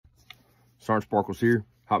Sergeant Sparkles here.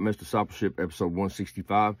 Hot Mess Discipleship, episode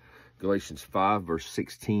 165, Galatians 5, verse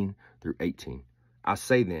 16 through 18. I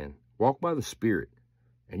say then, walk by the Spirit,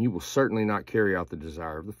 and you will certainly not carry out the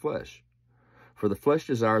desire of the flesh. For the flesh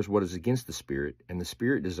desires what is against the Spirit, and the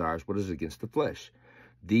Spirit desires what is against the flesh.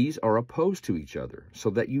 These are opposed to each other, so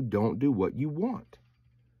that you don't do what you want.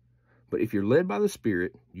 But if you're led by the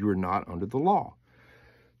Spirit, you are not under the law.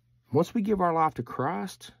 Once we give our life to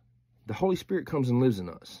Christ, the Holy Spirit comes and lives in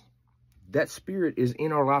us. That Spirit is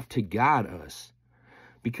in our life to guide us,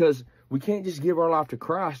 because we can't just give our life to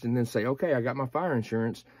Christ and then say, okay, I got my fire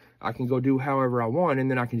insurance. I can go do however I want, and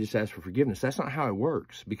then I can just ask for forgiveness. That's not how it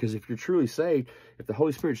works, because if you're truly saved, if the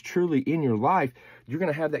Holy Spirit's truly in your life, you're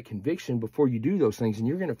going to have that conviction before you do those things, and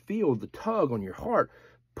you're going to feel the tug on your heart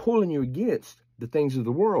pulling you against the things of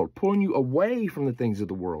the world, pulling you away from the things of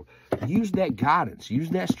the world. Use that guidance. Use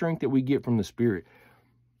that strength that we get from the Spirit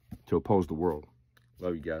to oppose the world.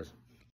 Love you guys.